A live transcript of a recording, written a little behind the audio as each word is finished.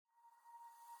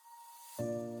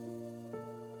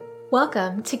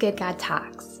Welcome to Good God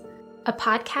Talks, a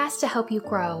podcast to help you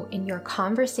grow in your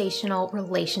conversational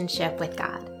relationship with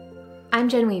God. I'm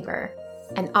Jen Weaver,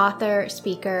 an author,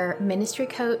 speaker, ministry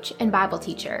coach, and Bible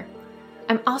teacher.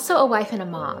 I'm also a wife and a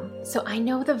mom, so I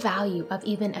know the value of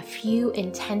even a few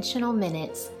intentional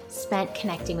minutes spent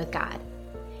connecting with God.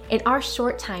 In our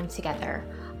short time together,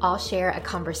 I'll share a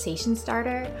conversation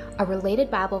starter, a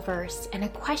related Bible verse, and a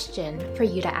question for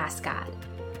you to ask God.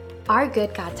 Our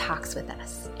good God talks with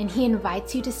us, and He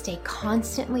invites you to stay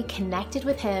constantly connected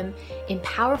with Him in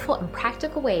powerful and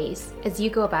practical ways as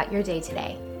you go about your day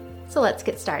today. So let's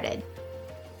get started.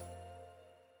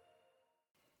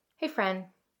 Hey friend,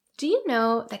 do you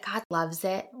know that God loves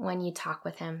it when you talk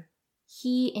with Him?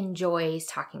 He enjoys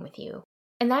talking with you,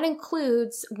 and that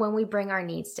includes when we bring our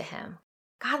needs to Him.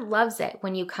 God loves it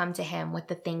when you come to Him with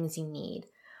the things you need,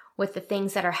 with the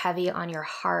things that are heavy on your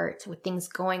heart, with things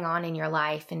going on in your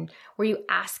life, and where you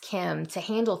ask Him to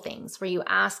handle things, where you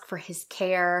ask for His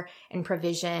care and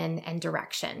provision and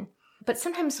direction. But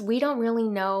sometimes we don't really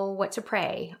know what to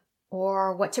pray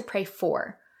or what to pray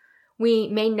for. We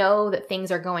may know that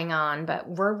things are going on, but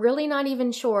we're really not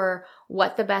even sure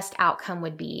what the best outcome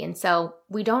would be. And so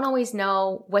we don't always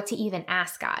know what to even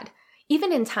ask God.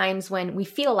 Even in times when we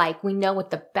feel like we know what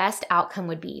the best outcome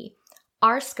would be,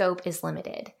 our scope is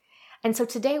limited. And so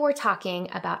today we're talking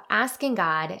about asking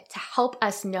God to help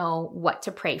us know what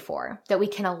to pray for, that we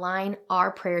can align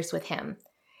our prayers with Him.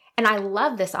 And I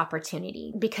love this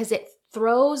opportunity because it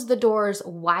throws the doors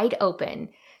wide open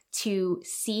to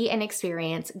see and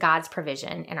experience God's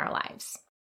provision in our lives.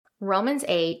 Romans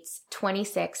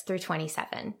 8:26 through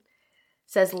 27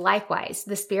 says, "Likewise,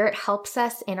 the Spirit helps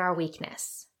us in our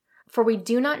weakness. For we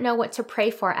do not know what to pray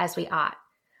for as we ought,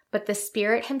 but the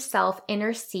Spirit Himself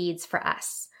intercedes for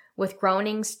us with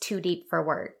groanings too deep for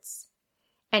words.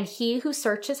 And He who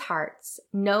searches hearts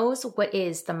knows what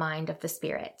is the mind of the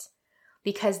Spirit,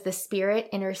 because the Spirit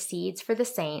intercedes for the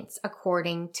saints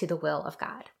according to the will of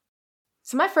God."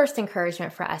 So my first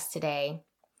encouragement for us today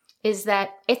is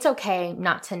that it's okay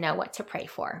not to know what to pray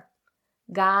for.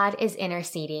 God is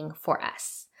interceding for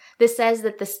us. This says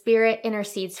that the Spirit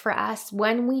intercedes for us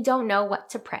when we don't know what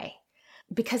to pray,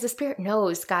 because the Spirit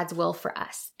knows God's will for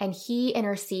us, and He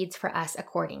intercedes for us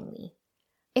accordingly.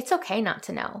 It's okay not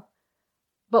to know,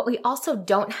 but we also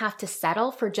don't have to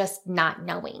settle for just not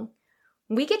knowing.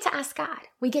 We get to ask God.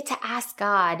 We get to ask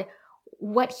God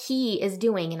what He is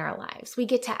doing in our lives. We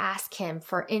get to ask Him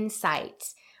for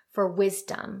insight, for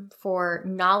wisdom, for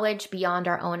knowledge beyond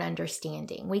our own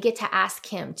understanding. We get to ask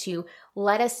Him to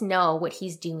let us know what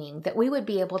He's doing, that we would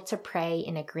be able to pray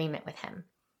in agreement with Him.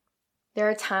 There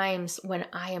are times when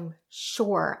I am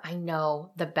sure I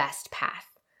know the best path,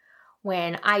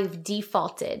 when I've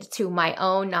defaulted to my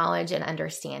own knowledge and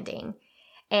understanding.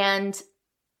 And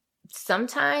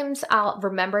sometimes I'll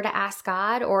remember to ask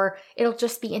God, or it'll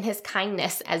just be in His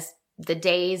kindness as the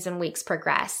days and weeks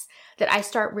progress that I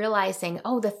start realizing,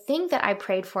 oh, the thing that I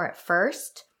prayed for at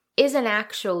first isn't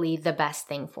actually the best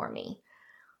thing for me.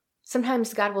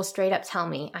 Sometimes God will straight up tell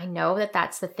me, I know that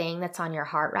that's the thing that's on your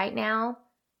heart right now.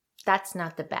 That's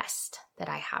not the best that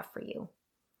I have for you.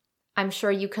 I'm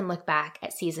sure you can look back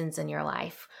at seasons in your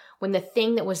life when the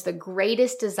thing that was the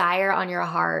greatest desire on your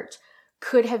heart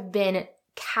could have been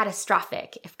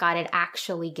catastrophic if God had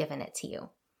actually given it to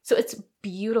you. So it's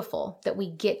beautiful that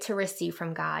we get to receive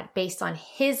from God based on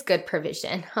His good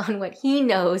provision, on what He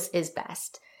knows is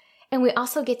best. And we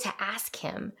also get to ask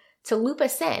Him to loop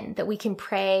us in, that we can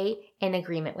pray in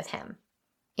agreement with Him.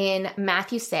 In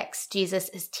Matthew 6, Jesus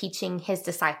is teaching His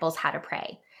disciples how to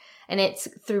pray. And it's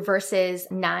through verses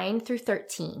 9 through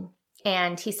 13.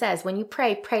 And He says, when you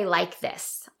pray, pray like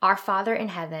this: Our Father in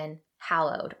heaven,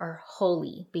 hallowed or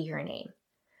holy be your name.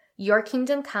 Your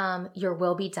kingdom come, your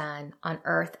will be done on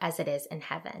earth as it is in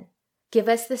heaven. Give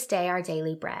us this day our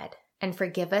daily bread, and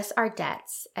forgive us our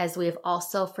debts as we have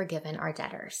also forgiven our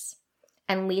debtors.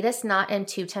 And lead us not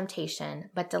into temptation,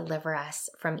 but deliver us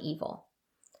from evil.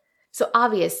 So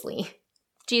obviously,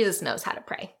 Jesus knows how to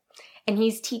pray, and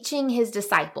He's teaching His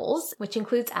disciples, which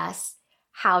includes us,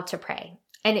 how to pray.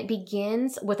 And it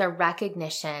begins with a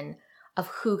recognition of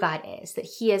who God is, that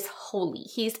He is holy.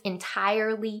 He's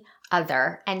entirely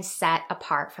other and set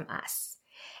apart from us.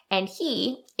 And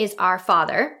He is our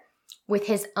Father with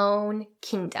His own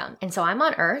kingdom. And so I'm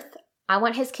on earth. I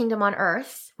want His kingdom on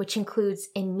earth, which includes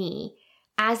in me,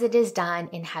 as it is done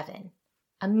in heaven,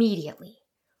 immediately,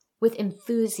 with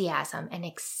enthusiasm and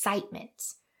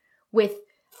excitement, with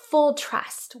full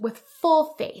trust, with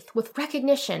full faith, with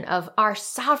recognition of our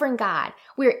sovereign God.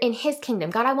 We're in His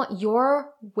kingdom. God, I want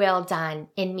your will done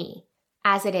in me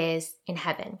as it is in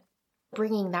heaven.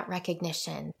 bringing that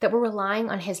recognition that we're relying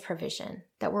on His provision,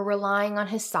 that we're relying on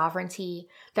His sovereignty,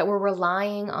 that we're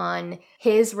relying on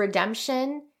His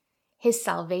redemption, His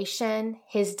salvation,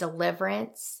 His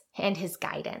deliverance, and His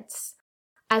guidance.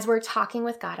 As we're talking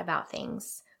with God about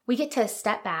things, we get to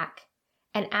step back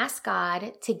and ask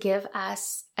God to give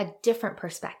us a different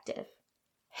perspective,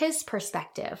 His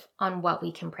perspective on what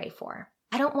we can pray for.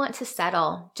 I don't want to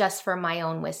settle just for my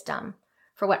own wisdom,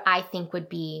 for what I think would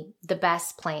be the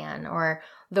best plan or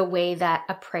the way that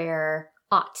a prayer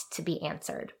ought to be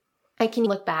answered. I can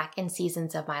look back in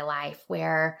seasons of my life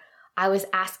where I was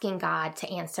asking God to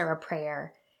answer a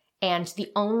prayer, and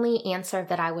the only answer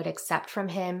that I would accept from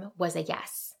Him was a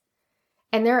yes.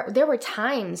 And there were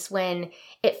times when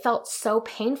it felt so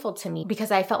painful to me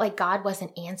because I felt like God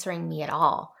wasn't answering me at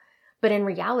all. But in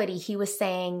reality, He was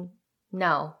saying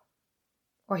no,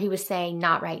 or He was saying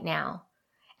not right now.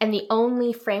 And the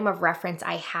only frame of reference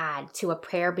I had to a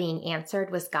prayer being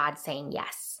answered was God saying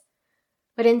yes.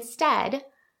 But instead,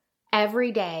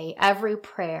 every day, every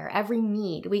prayer, every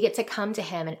need, we get to come to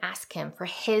Him and ask Him for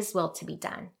His will to be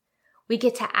done. We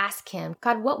get to ask Him,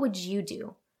 God, what would You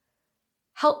do?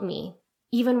 Help me,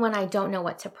 even when I don't know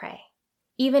what to pray.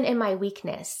 Even in my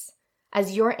weakness,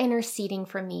 as You're interceding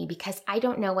for me because I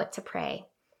don't know what to pray,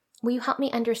 will You help me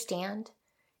understand?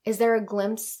 Is there a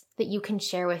glimpse that You can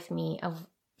share with me of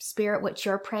Spirit, what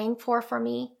You're praying for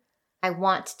me? I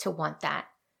want that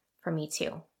for me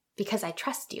too, because I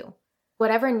trust You.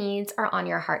 Whatever needs are on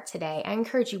your heart today, I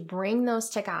encourage you, bring those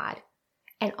to God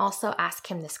and also ask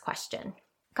Him this question.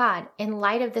 God, in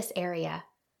light of this area,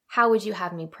 how would You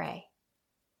have me pray?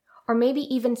 Or maybe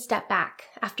even step back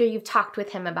after you've talked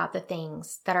with Him about the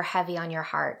things that are heavy on your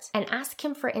heart and ask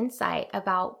Him for insight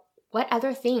about what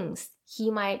other things He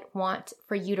might want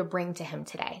for you to bring to Him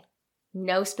today.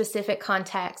 No specific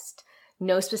context,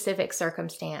 no specific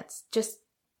circumstance, just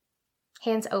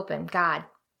hands open. God,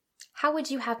 how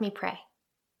would You have me pray?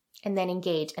 And then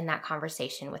engage in that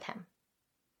conversation with Him.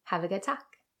 Have a good talk.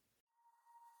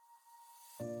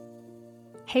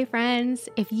 Hey friends,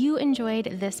 if you enjoyed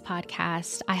this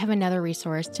podcast, I have another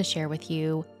resource to share with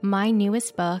you. My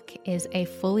newest book is a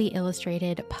fully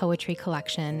illustrated poetry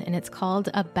collection, and it's called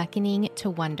A Beckoning to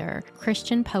Wonder,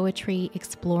 Christian Poetry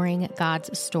Exploring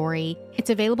God's Story. It's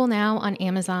available now on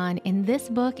Amazon, and this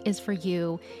book is for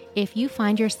you if you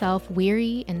find yourself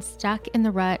weary and stuck in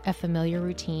the rut of familiar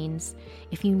routines,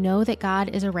 if you know that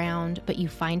God is around, but you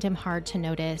find Him hard to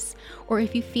notice, or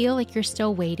if you feel like you're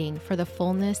still waiting for the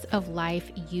fullness of life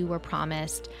you were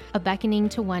promised. A Beckoning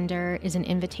to Wonder is an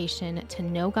invitation to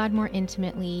know God more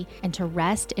intimately and to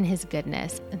rest in His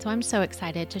goodness. And so I'm so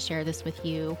excited to share this with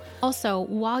you. Also,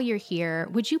 while you're here,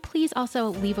 would you please also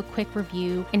leave a quick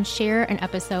review and share an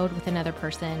episode with another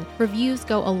person? Reviews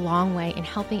go a long way in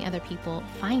helping other people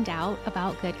find out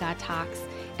about Good God Talks.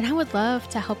 And I would love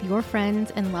to help your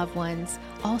friends and loved ones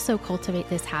also cultivate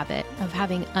this habit of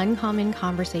having uncommon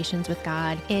conversations with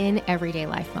God in everyday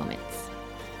life moments.